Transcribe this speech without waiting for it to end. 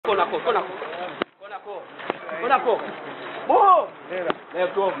Move!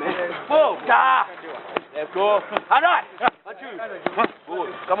 Let's go, man. Move! Ja! Let's go. All right. 1, 2. Good.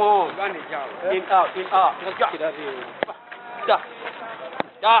 Come on. In, out. Let's go. Ja.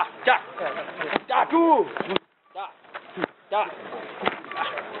 Ja. Ja. Ja. 2. Ja. Ja.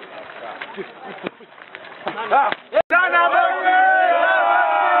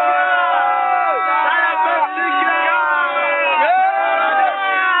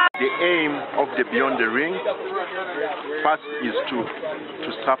 The aim of the Beyond the Ring first is to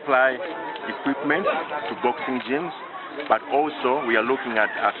supply equipment to boxing gyms, but also we are looking at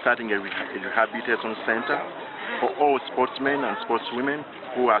starting a rehabilitation center for all sportsmen and sportswomen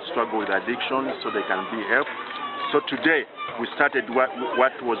who are struggling with addiction so they can be helped. So today we started what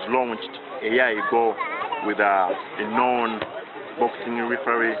was launched a year ago with a known boxing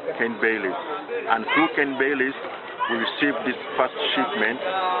referee, Ken Bayless. And through Ken Bayless, we received this first shipment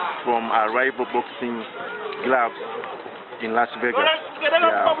from our rival boxing gloves in Las Vegas. They are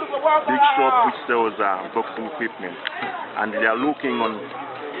a big shop which sells boxing equipment. And they are looking on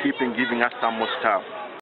giving us some more stuff.